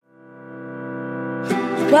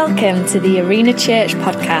Welcome to the Arena Church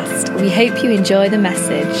podcast. We hope you enjoy the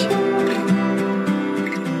message.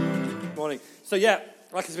 Morning. So like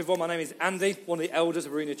I said before, my name is Andy, one of the elders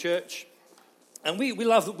of Arena Church. And we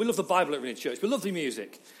love the Bible at Arena Church. We love the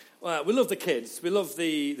music. We love the kids. We love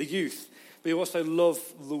the youth. We also love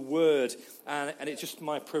the Word. And it's just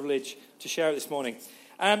my privilege to share it this morning.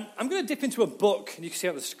 I'm going to dip into a book, and you can see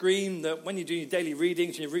on the screen that when you do your daily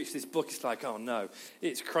readings and you reach this book, it's like, oh no,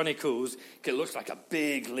 it's Chronicles. It looks like a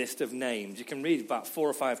big list of names. You can read about 4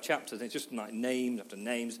 or 5 chapters, and it's just like names after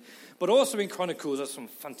names. But also in Chronicles are some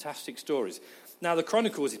fantastic stories. Now, the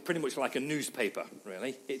Chronicles is pretty much like a newspaper,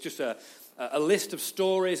 really. It's just a list of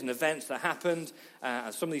stories and events that happened,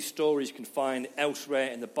 and some of these stories you can find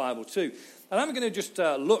elsewhere in the Bible too. And I'm going to just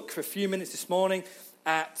look for a few minutes this morning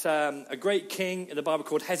at a great king in the Bible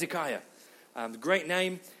called Hezekiah. Great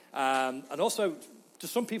name, and also to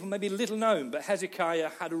some people maybe little known, but Hezekiah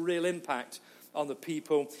had a real impact on the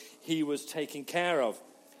people he was taking care of.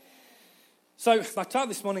 So my title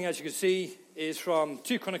this morning, as you can see, is from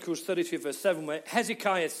 2 Chronicles 32 verse 7, where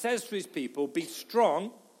Hezekiah says to his people, be strong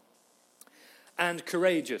and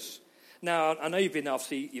courageous. Now, I know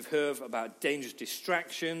you've heard about dangerous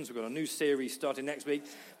distractions. We've got a new series starting next week.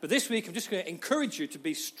 But this week, I'm just going to encourage you to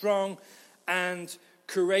be strong and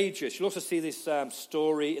courageous. You'll also see this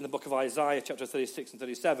story in the book of Isaiah, chapter 36 and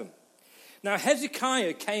 37. Now,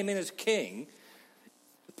 Hezekiah came in as king,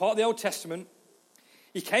 part of the Old Testament.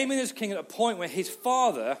 He came in as king at a point where his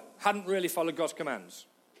father hadn't really followed God's commands.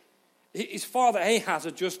 His father, Ahaz,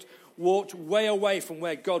 had just walked way away from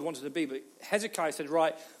where God wanted to be. But Hezekiah said,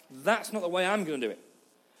 right, that's not the way I'm going to do it.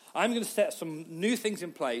 I'm going to set some new things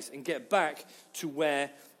in place and get back to where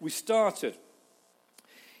we started.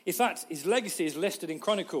 In fact, his legacy is listed in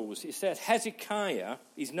Chronicles. It says Hezekiah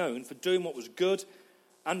is known for doing what was good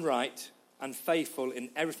and right and faithful in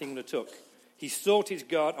everything he undertook. He sought his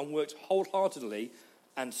God and worked wholeheartedly,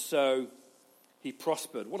 and so he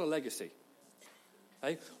prospered. What a legacy.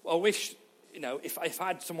 Hey? Well, I wish, if I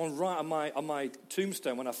had someone write on my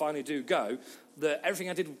tombstone when I finally do go, that everything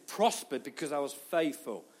I did prospered because I was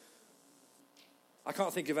faithful. I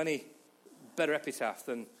can't think of any better epitaph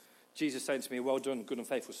than Jesus saying to me, well done, good and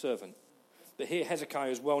faithful servant. But here Hezekiah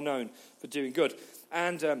is well known for doing good.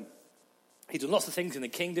 And he'd done lots of things in the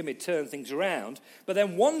kingdom, he'd turned things around. But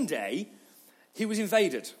then one day, he was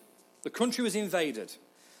invaded. The country was invaded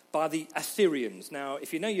by the Assyrians. Now,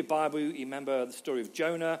 if you know your Bible, you remember the story of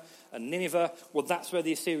Jonah and Nineveh. Well, that's where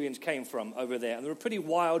the Assyrians came from over there. And they were a pretty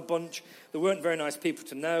wild bunch. They weren't very nice people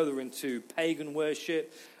to know. They were into pagan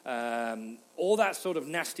worship, all that sort of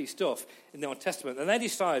nasty stuff in the Old Testament. And they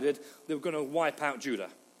decided they were going to wipe out Judah,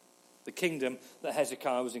 the kingdom that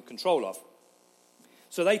Hezekiah was in control of.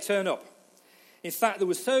 So they turn up. In fact, they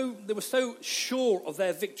were so sure of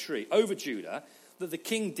their victory over Judah that the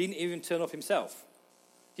king didn't even turn up himself.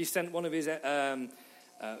 He sent one of his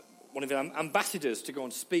ambassadors to go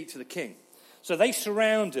and speak to the king. So they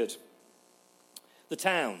surrounded the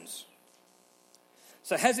towns.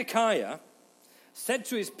 So Hezekiah said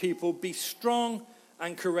to his people, be strong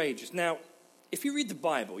and courageous. Now, if you read the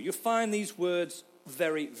Bible, you'll find these words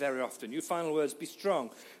very, very often. You'll find the words, be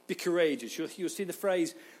strong, be courageous. You'll see the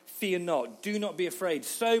phrase, fear not, do not be afraid,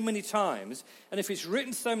 so many times. And if it's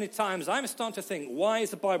written so many times, I'm starting to think, why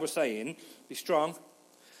is the Bible saying, be strong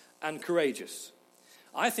and courageous?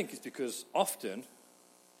 I think it's because often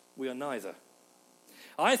we are neither.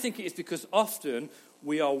 I think it is because often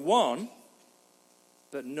we are one,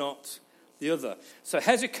 but not the other. So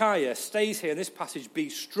Hezekiah stays here in this passage, be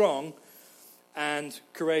strong and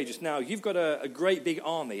courageous. Now, you've got a great big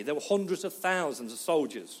army. There were hundreds of thousands of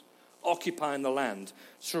soldiers occupying the land,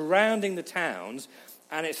 surrounding the towns,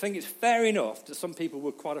 and I think it's fair enough that some people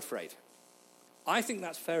were quite afraid. I think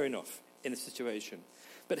that's fair enough in the situation.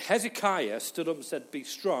 But Hezekiah stood up and said, be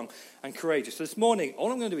strong and courageous. So this morning, all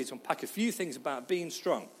I'm going to do is unpack a few things about being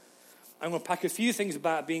strong. I'm going to unpack a few things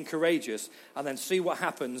about being courageous and then see what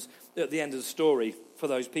happens at the end of the story for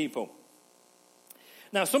those people.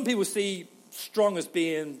 Now, some people see strong as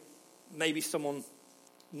being maybe someone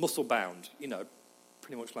muscle-bound,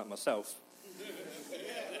 pretty much like myself.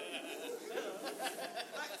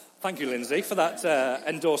 Thank you, Lindsay, for that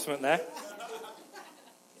endorsement there.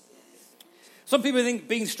 Some people think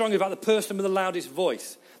being strong is about the person with the loudest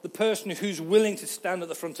voice, the person who's willing to stand at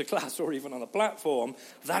the front of class or even on a platform.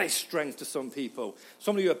 That is strength to some people.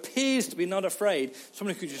 Somebody who appears to be not afraid,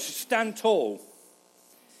 somebody who can just stand tall.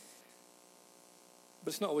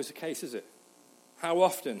 But it's not always the case, is it? How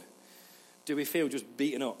often do we feel just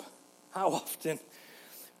beaten up? How often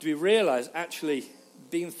do we realize actually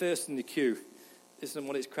being first in the queue isn't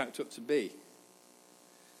what it's cracked up to be?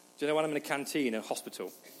 Do you know when I'm in a canteen in a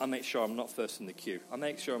hospital, I make sure I'm not first in the queue. I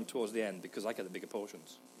make sure I'm towards the end because I get the bigger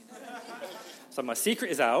portions. So my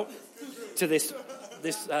secret is out to this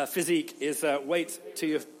physique is wait till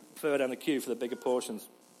you're further down the queue for the bigger portions.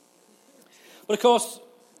 But of course,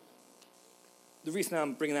 the reason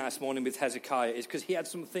I'm bringing that this morning with Hezekiah is because he had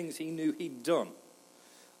some things he knew he'd done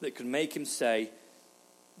that could make him say,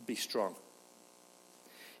 be strong.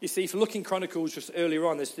 You see, if you look in Chronicles just earlier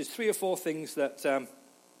on, there's 3 or 4 things that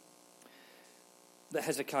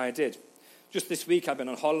Hezekiah did. Just this week, I've been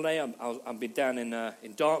on holiday. I've been down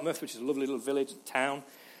in Dartmouth, which is a lovely little village, town.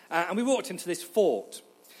 And we walked into this fort.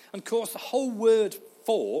 And of course, the whole word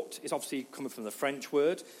fort is obviously coming from the French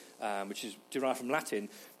word, which is derived from Latin,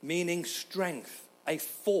 meaning strength. A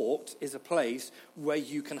fort is a place where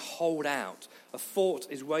you can hold out. A fort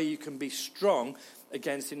is where you can be strong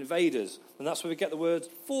against invaders. And that's where we get the word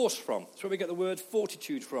force from. That's where we get the word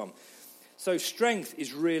fortitude from. So strength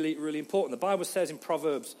is really, really important. The Bible says in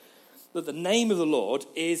Proverbs that the name of the Lord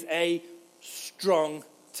is a strong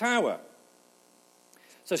tower.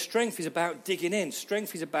 So strength is about digging in.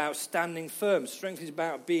 Strength is about standing firm. Strength is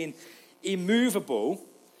about being immovable.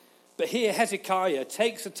 But here Hezekiah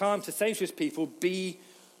takes the time to say to his people, be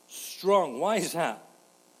strong. Why is that?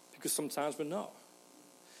 Because sometimes we're not.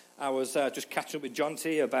 I was just catching up with John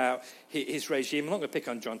T about his regime. I'm not going to pick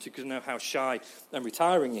on John T because I know how shy and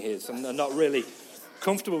retiring he is and not really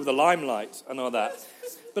comfortable with the limelight and all that.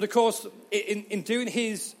 But of course, in doing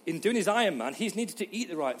his Ironman, he's needed to eat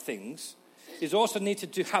the right things. He's also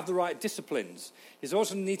needed to have the right disciplines. He's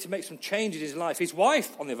also needed to make some changes in his life. His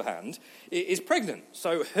wife, on the other hand, is pregnant.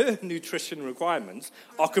 So her nutrition requirements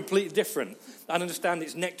are completely different. I understand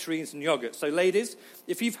it's nectarines and yogurt. So ladies,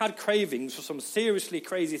 if you've had cravings for some seriously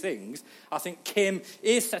crazy things, I think Kim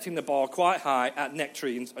is setting the bar quite high at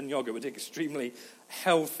nectarines and yogurt, which is extremely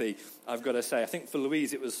healthy, I've got to say. I think for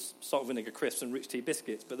Louise it was salt and vinegar crisps and rich tea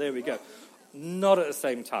biscuits, but there we go. Not at the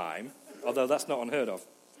same time, although that's not unheard of.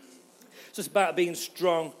 So it's about being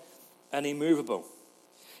strong and immovable.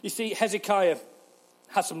 You see, Hezekiah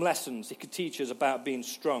has some lessons he could teach us about being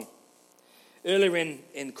strong. Earlier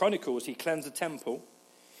in Chronicles, he cleansed the temple.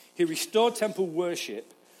 He restored temple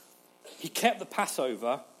worship. He kept the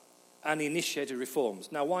Passover, and he initiated reforms.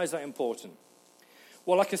 Now, why is that important?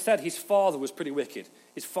 Well, like I said, his father was pretty wicked.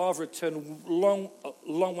 His father had turned a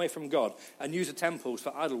long way from God and used the temples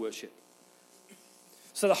for idol worship.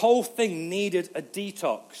 So the whole thing needed a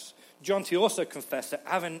detox. John T. also confessed that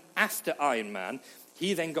after Iron Man,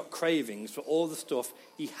 he then got cravings for all the stuff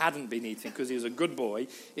he hadn't been eating because he was a good boy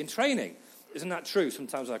in training. Isn't that true?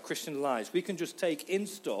 Sometimes in our Christian lives, we can just take in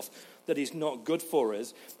stuff that is not good for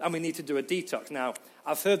us, and we need to do a detox. Now,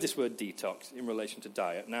 I've heard this word detox in relation to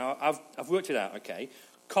diet. Now, I've worked it out, okay?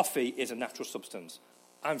 Coffee is a natural substance.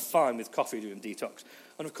 I'm fine with coffee doing detox.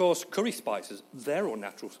 And, of course, curry spices, they're all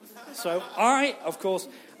natural. So I, of course,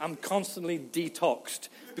 am constantly detoxed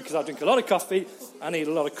because I drink a lot of coffee and eat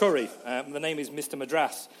a lot of curry. The name is Mr.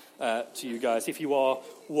 Madras to you guys, if you are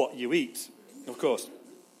what you eat, of course.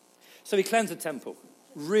 So he cleansed the temple.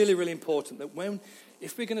 Really, really important that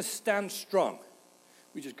if we're going to stand strong,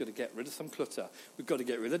 we just got to get rid of some clutter. We've got to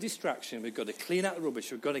get rid of distraction. We've got to clean out the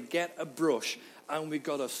rubbish. We've got to get a brush and we've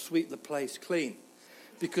got to sweep the place clean.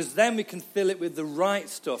 Because then we can fill it with the right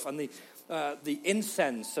stuff, and the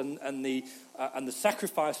incense and the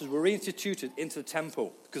sacrifices were reinstituted into the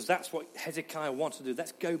temple, because that's what Hezekiah wanted to do.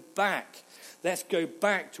 Let's go back. Let's go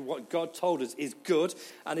back to what God told us is good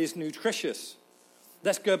and is nutritious.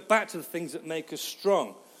 Let's go back to the things that make us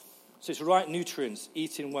strong. So it's right nutrients,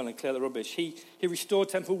 eating well and clear the rubbish. He restored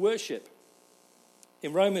temple worship.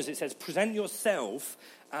 In Romans it says, present yourself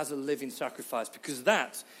as a living sacrifice, because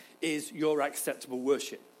that is your acceptable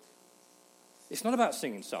worship. It's not about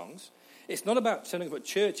singing songs. It's not about turning up at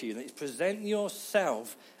church even. It's present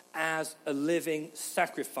yourself as a living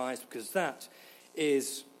sacrifice, because that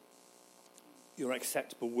is your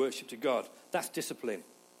acceptable worship to God. That's discipline.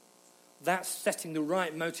 That's setting the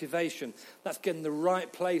right motivation. That's getting the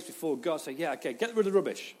right place before God. Say, yeah, okay, get rid of the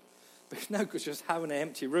rubbish. But it's no good just having an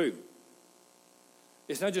empty room.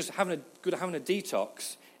 It's not just good having a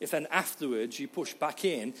detox if then afterwards you push back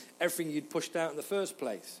in everything you'd pushed out in the first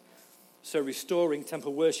place. So restoring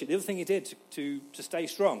temple worship. The other thing he did to stay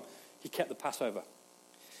strong, he kept the Passover.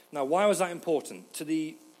 Now, why was that important? To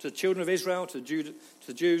the children of Israel, to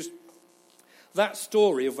the Jews, that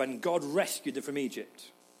story of when God rescued them from Egypt.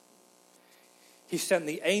 He sent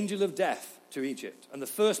the angel of death to Egypt, and the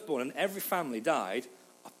firstborn in every family died,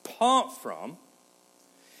 apart from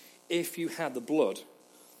if you had the blood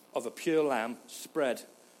of a pure lamb spread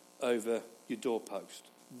over your doorpost.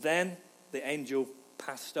 Then the angel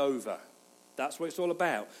passed over. That's what it's all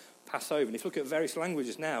about, Passover. And if you look at various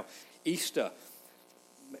languages now, Easter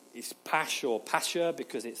is Pasch or Pascha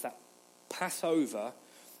because it's that Passover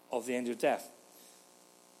of the angel of death.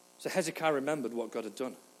 So Hezekiah remembered what God had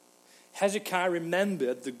done. Hezekiah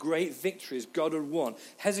remembered the great victories God had won.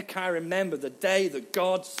 Hezekiah remembered the day that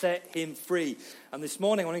God set him free. And this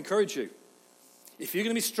morning I want to encourage you, if you're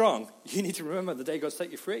going to be strong, you need to remember the day God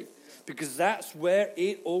set you free. Because that's where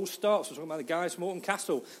it all starts. We're talking about the guys from Alton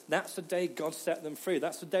Castle. That's the day God set them free.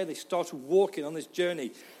 That's the day they started walking on this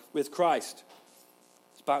journey with Christ.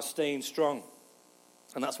 It's about staying strong.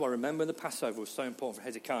 And that's why remembering the Passover was so important for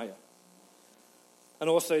Hezekiah. And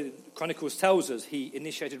also, Chronicles tells us he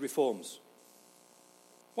initiated reforms.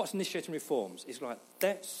 What's initiating reforms? It's like,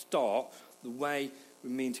 let's start the way we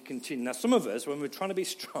mean to continue. Now, some of us, when we're trying to be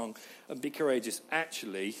strong and be courageous,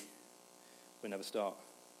 actually, we never start.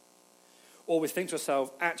 Or we think to ourselves,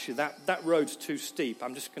 actually, that road's too steep.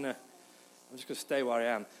 I'm just gonna stay where I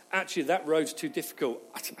am. Actually, that road's too difficult.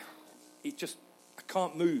 I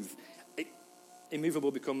can't move. Immovable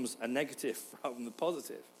becomes a negative rather than a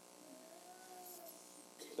positive.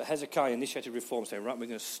 But Hezekiah initiated reform, saying, right, we're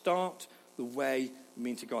going to start the way we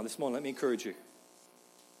mean to go on. This morning, let me encourage you.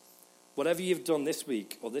 Whatever you've done this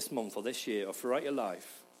week or this month or this year or throughout your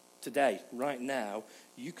life, today, right now,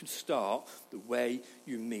 you can start the way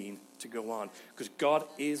you mean to go on. Because God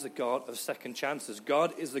is the God of second chances.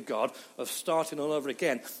 God is the God of starting all over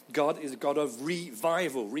again. God is the God of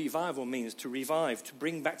revival. Revival means to revive, to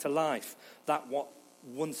bring back to life that what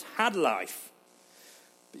once had life,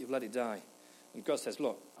 but you've let it die. And God says,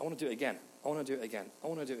 look, I want to do it again. I want to do it again. I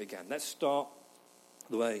want to do it again. Let's start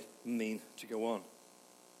the way we mean to go on.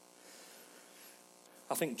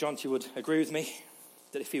 I think Jonty would agree with me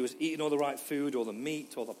that if he was eating all the right food or the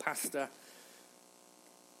meat or the pasta,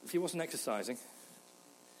 if he wasn't exercising,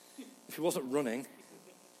 if he wasn't running,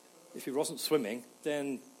 if he wasn't swimming,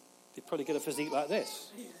 then he'd probably get a physique like this.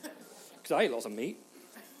 Because I eat lots of meat.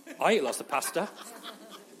 I eat lots of pasta.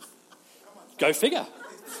 Go figure.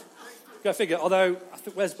 Go figure. Although, I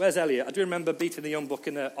think, where's Elliot? I do remember beating the young buck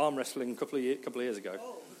in arm wrestling a couple of years ago.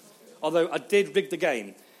 Although I did rig the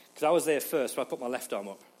game, because I was there first, so I put my left arm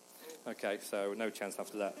up. Okay, so no chance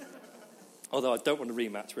after that. Although I don't want to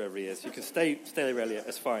rematch wherever he is. You can stay there, Elliot.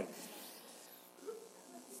 That's fine.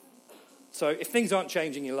 So if things aren't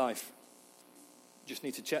changing in your life, you just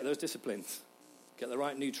need to check those disciplines. Get the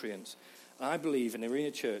right nutrients. And I believe in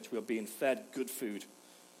Arena Church we're being fed good food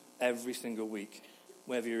every single week.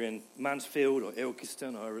 Whether you're in Mansfield or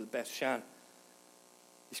Ilkeston or Beth Shan,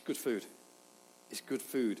 it's good food. It's good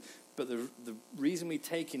food. But the reason we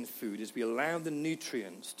take in food is we allow the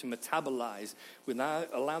nutrients to metabolize. We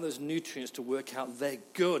allow those nutrients to work out they're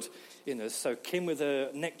good in us. So Kim with her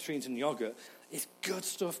nectarines and yogurt, it's good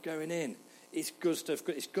stuff going in. It's good stuff.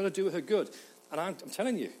 It's got to do her good. And I'm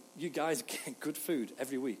telling you, you guys get good food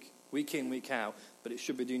every week in, week out, but it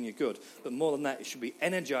should be doing you good. But more than that, it should be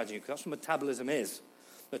energizing you, because that's what metabolism is.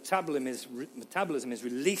 Metabolism is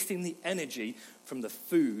releasing the energy from the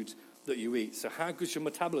food that you eat. So how good is your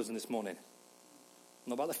metabolism this morning?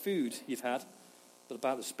 Not about the food you've had, but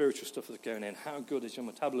about the spiritual stuff that's going in. How good is your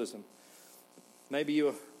metabolism? Maybe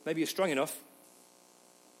you're strong enough,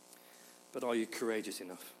 but are you courageous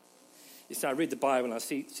enough? You see, I read the Bible and I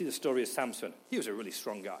see the story of Samson. He was a really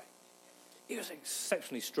strong guy. He was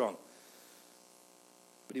exceptionally strong.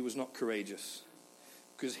 But he was not courageous,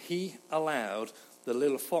 because he allowed the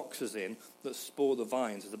little foxes in that spoil the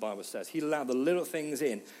vines, as the Bible says. He allowed the little things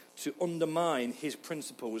in to undermine his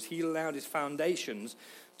principles. He allowed his foundations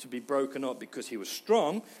to be broken up because he was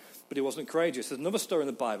strong, but he wasn't courageous. There's another story in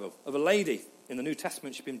the Bible of a lady in the New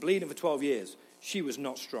Testament. She'd been bleeding for 12 years. She was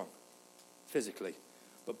not strong physically.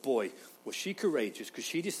 But boy, was she courageous, because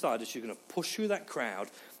she decided she was going to push through that crowd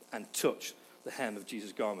and touch the hem of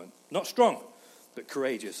Jesus' garment. Not strong, but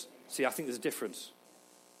courageous. See, I think there's a difference.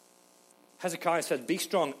 Hezekiah said, be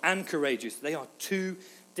strong and courageous. They are two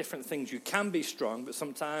different things. You can be strong, but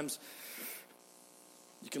sometimes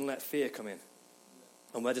you can let fear come in.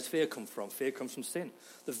 And where does fear come from? Fear comes from sin.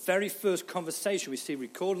 The very first conversation we see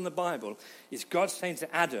recorded in the Bible is God saying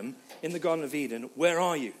to Adam in the Garden of Eden, where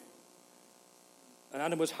are you? And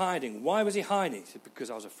Adam was hiding. Why was he hiding? He said, because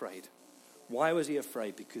I was afraid. Why was he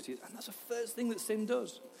afraid? And that's the first thing that sin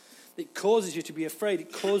does. It causes you to be afraid.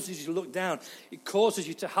 It causes you to look down. It causes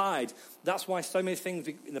you to hide. That's why so many things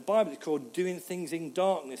in the Bible is called doing things in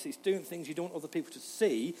darkness. It's doing things you don't want other people to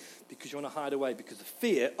see because you want to hide away, because of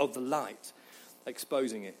fear of the light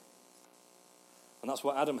exposing it. And that's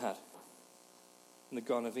what Adam had in the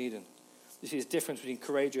Garden of Eden. This is the difference between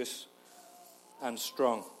courageous and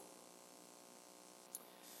strong.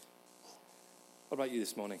 What about you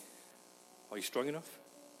this morning? Are you strong enough?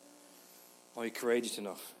 Are you courageous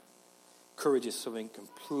enough? Courage is something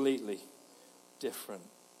completely different.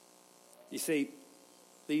 You see,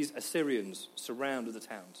 these Assyrians surrounded the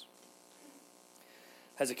towns.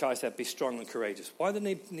 Hezekiah said, be strong and courageous. Why do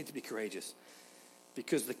they need to be courageous?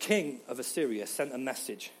 Because the king of Assyria sent a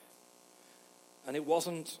message. And it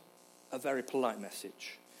wasn't a very polite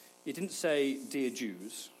message. He didn't say, dear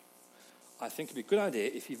Jews, I think it'd be a good idea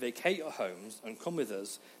if you vacate your homes and come with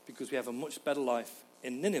us because we have a much better life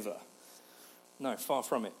in Nineveh. No, far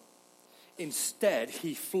from it. Instead,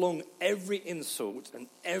 he flung every insult and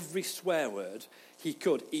every swear word he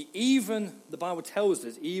could. He even, the Bible tells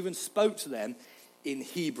us, he even spoke to them in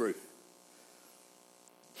Hebrew.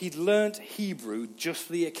 He'd learnt Hebrew just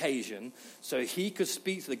for the occasion so he could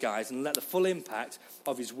speak to the guys and let the full impact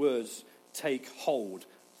of his words take hold.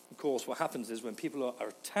 Of course, what happens is when people are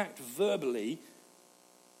attacked verbally,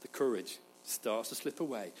 the courage starts to slip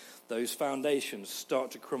away. Those foundations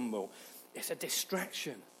start to crumble. It's a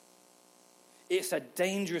distraction. It's a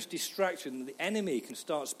dangerous distraction. The enemy can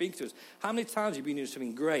start speaking to us. How many times have you been doing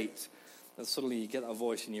something great and suddenly you get that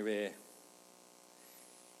voice in your ear?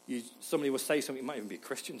 Somebody will say something, it might even be a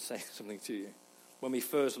Christian saying something to you. When we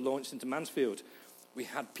first launched into Mansfield, we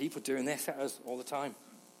had people doing this at us all the time.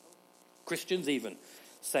 Christians even,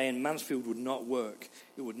 saying Mansfield would not work.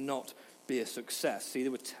 It would not be a success. See,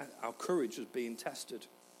 our courage was being tested.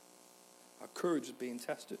 Our courage was being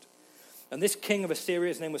tested. And this king of Assyria,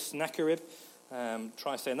 his name was Sennacherib.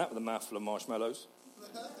 Try saying that with a mouthful of marshmallows.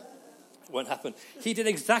 Won't happen. He did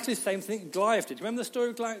exactly the same thing Goliath did. Do you remember the story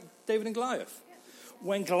of David and Goliath?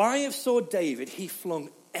 When Goliath saw David, he flung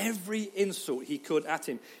every insult he could at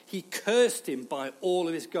him. He cursed him by all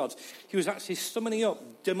of his gods. He was actually summoning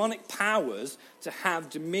up demonic powers to have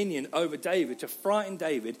dominion over David, to frighten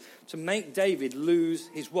David, to make David lose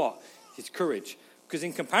his what? His courage. Because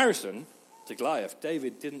in comparison to Goliath,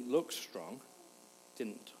 David didn't look strong.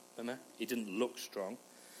 He didn't look strong.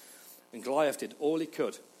 And Goliath did all he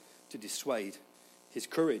could to dissuade his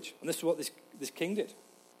courage. And this is what this king did.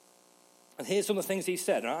 And here's some of the things he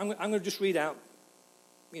said. I'm going to just read out,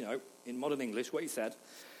 in modern English, what he said,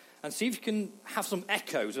 and see if you can have some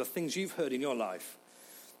echoes of things you've heard in your life.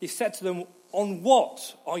 He said to them, on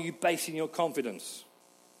what are you basing your confidence?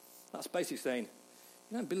 That's basically saying,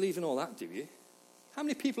 you don't believe in all that, do you? How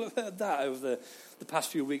many people have heard that over the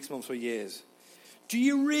past few weeks, months, or years? Do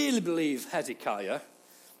you really believe Hezekiah?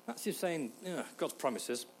 That's him saying, God's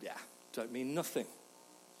promises, don't mean nothing.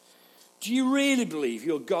 Do you really believe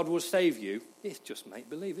your God will save you? It's just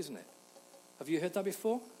make-believe, isn't it? Have you heard that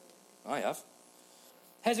before? I have.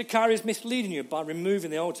 Hezekiah is misleading you by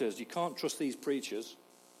removing the altars. You can't trust these preachers.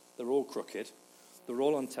 They're all crooked. They're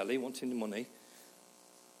all on telly wanting the money.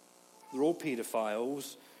 They're all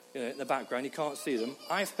paedophiles in the background. You can't see them.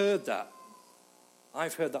 I've heard that.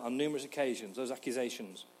 I've heard that on numerous occasions, those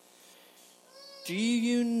accusations. Do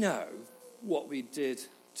you know what we did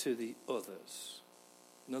to the others?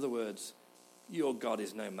 In other words, your God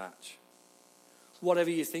is no match.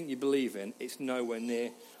 Whatever you think you believe in, it's nowhere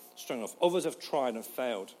near strong enough. Others have tried and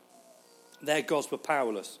failed. Their gods were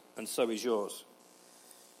powerless, and so is yours.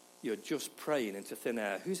 You're just praying into thin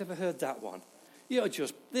air. Who's ever heard that one?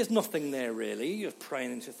 There's nothing there really. You're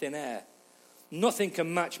praying into thin air. Nothing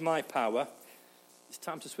can match my power. It's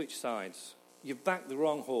time to switch sides. You've backed the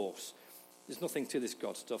wrong horse. There's nothing to this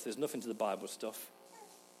God stuff. There's nothing to the Bible stuff.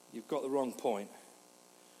 You've got the wrong point.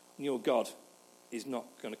 And your God is not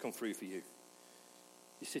going to come through for you.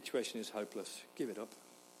 Your situation is hopeless. Give it up.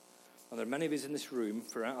 And there are many of us in this room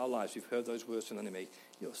throughout our lives who've heard those words from the enemy.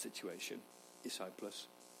 Your situation is hopeless.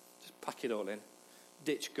 Just pack it all in.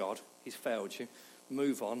 Ditch God. He's failed you.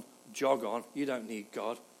 Move on. Jog on. You don't need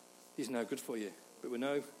God. He's no good for you. But we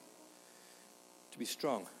know to be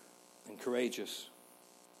strong and courageous.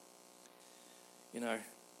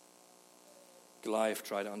 Goliath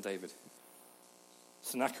tried it on David.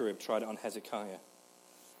 Sennacherib tried it on Hezekiah.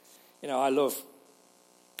 I love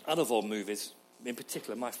old movies. In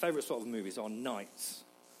particular, my favourite sort of movies are knights.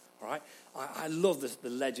 All right? I love the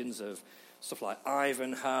legends of stuff like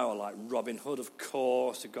Ivanhoe or like Robin Hood, of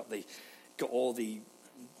course. You've got all the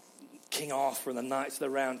King Arthur and the Knights of the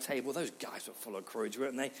Round Table. Those guys were full of courage,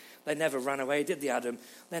 weren't they? They never ran away, did they, Adam?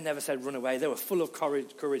 They never said run away. They were full of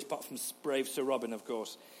courage apart from brave Sir Robin, of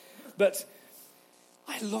course. But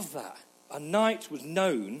I love that. A knight was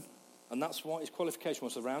known, and that's what his qualification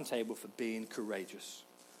was, the Round Table, for being courageous.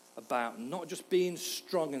 About not just being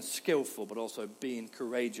strong and skillful, but also being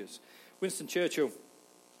courageous. Winston Churchill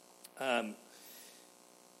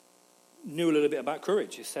knew a little bit about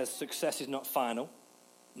courage. He says success is not final,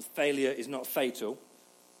 and failure is not fatal.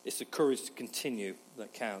 It's the courage to continue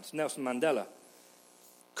that counts. Nelson Mandela.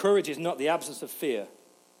 Courage is not the absence of fear,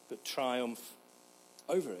 but triumph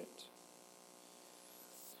over it.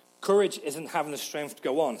 Courage isn't having the strength to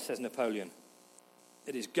go on, says Napoleon.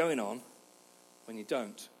 It is going on when you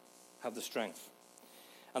don't have the strength.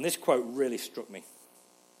 And this quote really struck me.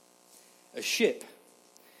 A ship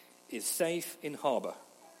is safe in harbour,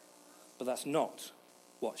 but that's not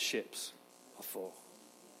what ships are for.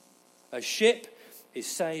 A ship is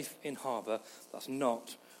safe in harbour, that's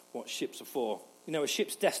not what ships are for. You know, a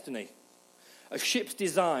ship's destiny, a ship's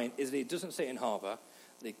design is that it doesn't sit in harbour,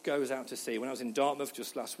 that it goes out to sea. When I was in Dartmouth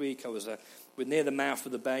just last week, we're near the mouth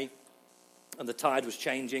of the bay, and the tide was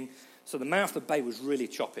changing, so the mouth of the bay was really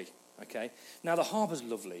choppy. Okay. Now the harbour's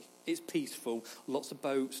lovely. It's peaceful. Lots of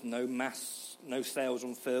boats, no masts, no sails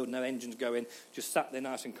unfurled, no engines going. Just sat there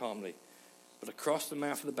nice and calmly. But across the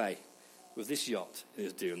mouth of the bay was this yacht. He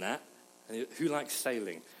was doing that. And who likes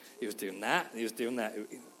sailing? He was doing that. And he was doing that.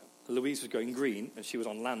 Louise was going green, and she was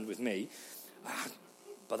on land with me.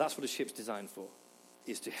 But that's what a ship's designed for: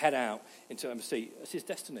 is to head out into the sea. That's his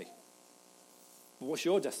destiny. But what's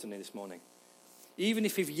your destiny this morning? Even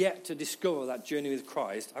if you've yet to discover that journey with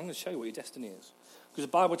Christ, I'm going to show you what your destiny is. Because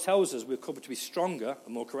the Bible tells us we're called to be stronger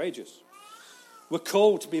and more courageous. We're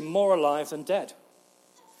called to be more alive than dead.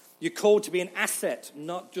 You're called to be an asset,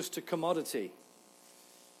 not just a commodity.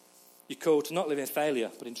 You're called to not live in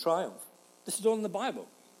failure, but in triumph. This is all in the Bible.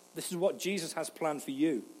 This is what Jesus has planned for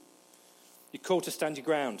you. You're called to stand your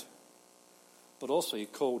ground, but also you're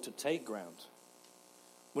called to take ground.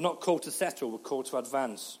 We're not called to settle, we're called to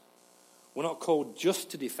advance. We're not called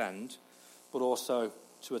just to defend, but also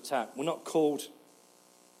to attack. We are called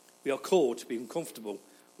to be uncomfortable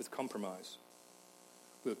with compromise.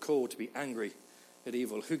 We are called to be angry at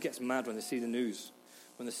evil. Who gets mad when they see the news,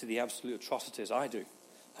 when they see the absolute atrocities? I do.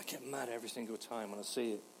 I get mad every single time when I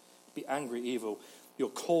see it. Be angry at evil. You're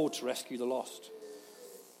called to rescue the lost.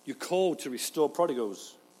 You're called to restore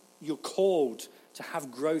prodigals. You're called to have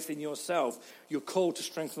growth in yourself. You're called to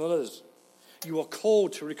strengthen others. You are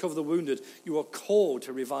called to recover the wounded. You are called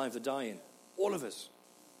to revive the dying. All of us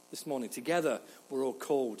this morning, together, we're all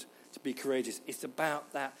called to be courageous. It's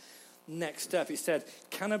about that next step. It said,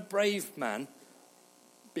 can a brave man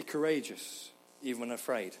be courageous even when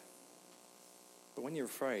afraid? But when you're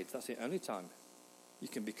afraid, that's the only time you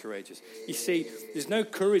can be courageous. You see, there's no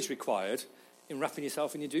courage required in wrapping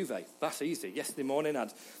yourself in your duvet. That's easy. Yesterday morning,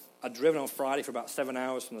 I'd driven on Friday for about 7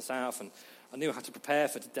 hours from the south, and I knew I had to prepare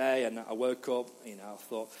for today, and I woke up, I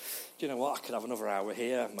thought, do you know what, I could have another hour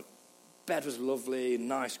here. My bed was lovely,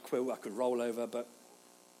 nice quilt I could roll over, but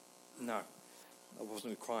no, that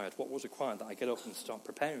wasn't required. What was required? That I get up and start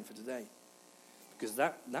preparing for today. Because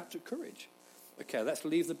that took courage. Okay, let's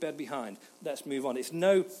leave the bed behind. Let's move on. It's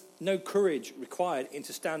no courage required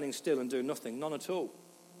into standing still and doing nothing. None at all.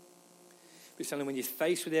 It's only when you're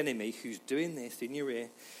faced with the enemy who's doing this in your ear,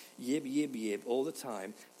 yib, yib, yib, all the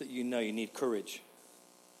time, that you know you need courage.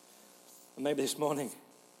 And maybe this morning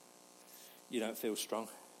you don't feel strong.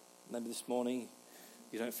 Maybe this morning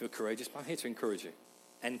you don't feel courageous. But I'm here to encourage you.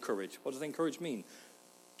 Encourage. What does encourage mean?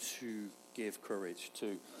 To give courage.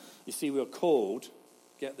 To. You see, we're called,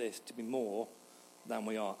 get this, to be more than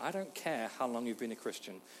we are. I don't care how long you've been a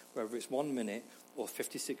Christian, whether it's 1 minute or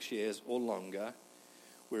 56 years or longer.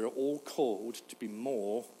 We're all called to be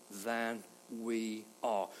more than we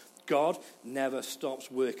are. God never stops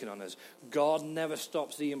working on us. God never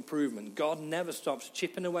stops the improvement. God never stops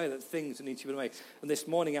chipping away at things that need to be away. And this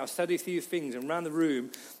morning I've said a few things, and around the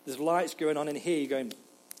room there's lights going on in here. You're going,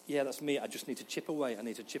 yeah, that's me. I just need to chip away. I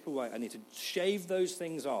need to chip away. I need to shave those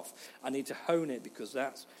things off. I need to hone it, because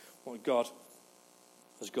that's what God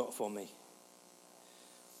has got for me.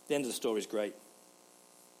 The end of the story is great.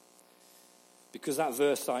 Because that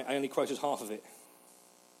verse, I only quoted half of it.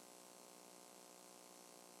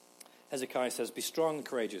 Hezekiah says, be strong and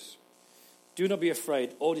courageous. Do not be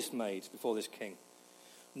afraid or dismayed before this king,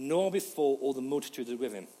 nor before all the multitude that are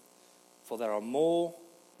with him. For there are more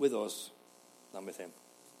with us than with him.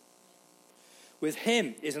 With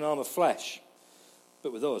him is an arm of flesh,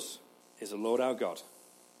 but with us is the Lord our God,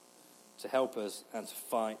 to help us and to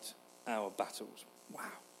fight our battles. Wow.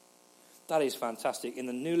 That is fantastic. In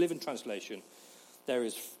the New Living Translation, there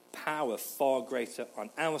is power far greater on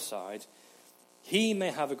our side. He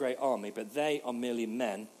may have a great army, but they are merely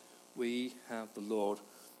men. We have the Lord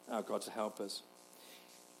our God to help us.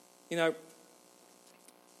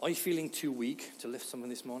 Are you feeling too weak to lift something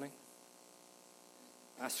this morning?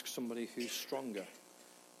 Ask somebody who's stronger.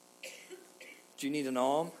 Do you need an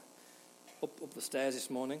arm up the stairs this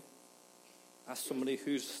morning? Ask somebody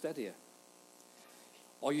who's steadier.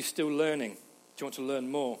 Are you still learning you want to learn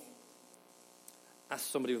more? Ask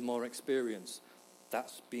somebody with more experience.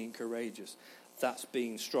 That's being courageous. That's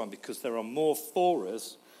being strong, because there are more for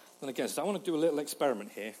us than against us. I want to do a little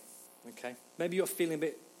experiment here. Okay? Maybe you're feeling a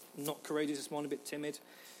bit not courageous this morning, a bit timid.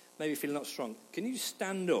 Maybe you're feeling not strong. Can you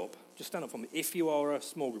stand up? Just stand up for me. If you are a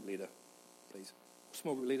small group leader, please.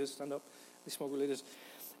 Small group leaders, stand up. Any small group leaders?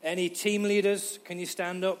 Any team leaders? Can you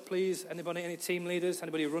stand up, please? Anybody? Any team leaders?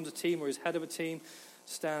 Anybody who runs a team or is head of a team?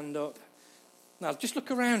 Stand up. Now, just look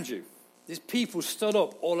around you. There's people stood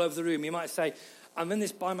up all over the room. You might say, I'm in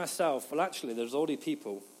this by myself. Well, actually, there's already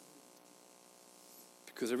people.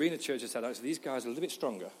 Because Arena Church has said, actually, these guys are a little bit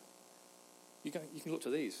stronger. You can look to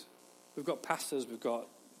these. We've got pastors. We've got,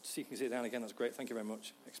 see if you can sit down again. That's great. Thank you very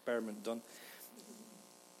much. Experiment done.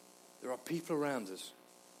 There are people around us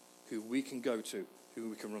who we can go to, who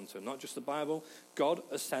we can run to. Not just the Bible. God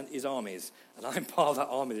has sent his armies. And I'm part of that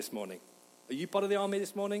army this morning. Are you part of the army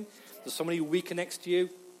this morning? There's somebody weaker next to you.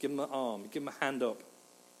 Give them an arm. Give them a hand up.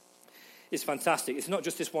 It's fantastic. It's not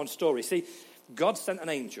just this one story. See, God sent an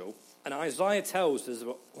angel, and Isaiah tells us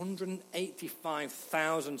about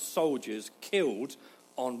 185,000 soldiers killed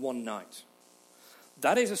on one night.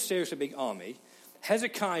 That is a seriously big army.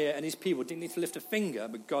 Hezekiah and his people didn't need to lift a finger,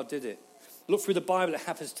 but God did it. Look through the Bible, it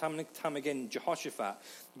happens time and time again. Jehoshaphat,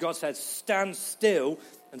 God said, stand still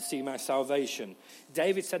and see my salvation.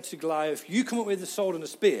 David said to Goliath, you come up with a sword and a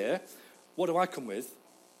spear, what do I come with?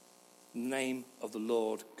 Name of the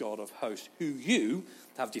Lord God of hosts, who you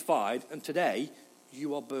have defied, and today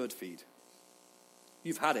you are bird feed.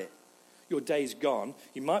 You've had it. Your day's gone.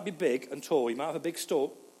 You might be big and tall. You might have a big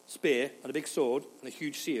spear and a big sword and a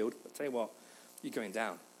huge shield. But tell you what, you're going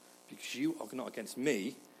down. Because you are not against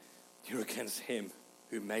me. You're against him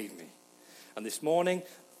who made me. And this morning,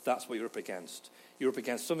 that's what you're up against. You're up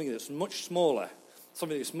against something that's much smaller.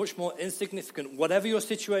 Something that's much more insignificant. Whatever your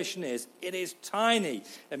situation is, it is tiny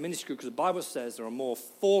and minuscule, because the Bible says there are more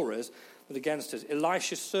for us than against us.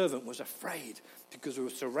 Elisha's servant was afraid because we were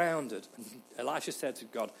surrounded. And Elisha said to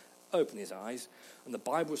God, open his eyes. And the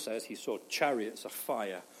Bible says he saw chariots of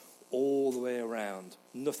fire all the way around.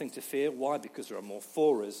 Nothing to fear. Why? Because there are more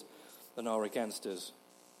for us than are against us.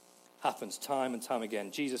 Happens time and time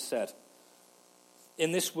again. Jesus said,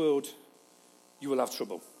 in this world you will have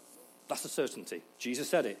trouble. That's a certainty. Jesus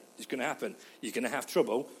said it. It's going to happen. You're going to have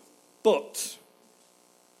trouble. But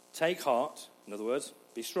take heart. In other words,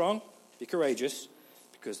 be strong, be courageous,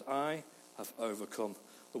 because I have overcome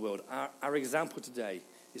the world. Our example today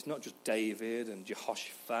is not just David and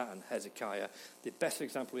Jehoshaphat and Hezekiah. The best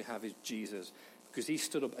example we have is Jesus, because he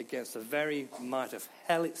stood up against the very might of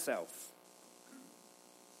hell itself.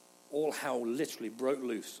 All hell literally broke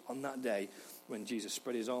loose on that day when Jesus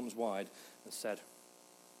spread his arms wide and said,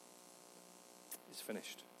 it's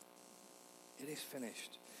finished. It is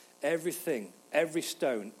finished. Everything, every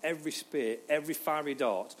stone, every spear, every fiery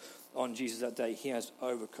dart on Jesus that day, he has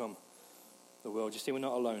overcome the world. You see, we're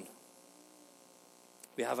not alone.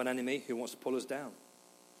 We have an enemy who wants to pull us down.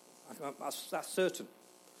 That's certain.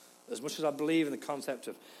 As much as I believe in the concept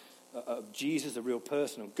of Jesus, the real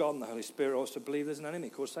person, of God and the Holy Spirit, I also believe there's an enemy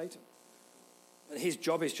called Satan. And his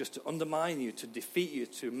job is just to undermine you, to defeat you,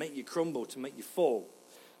 to make you crumble, to make you fall.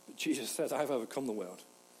 But Jesus says, I've overcome the world.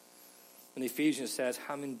 And Ephesians says,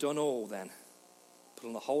 having done all then, put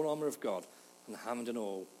on the whole armour of God, and having done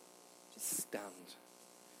all, just stand.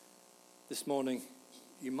 This morning,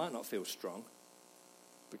 you might not feel strong,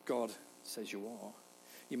 but God says you are.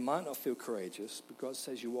 You might not feel courageous, but God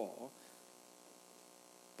says you are.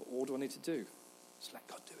 But what do I need to do? Just let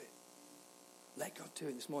God do it. Let God do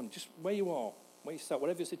it this morning. Just where you are, where you start,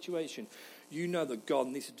 whatever your situation, you know that God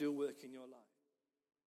needs to do a work in your life.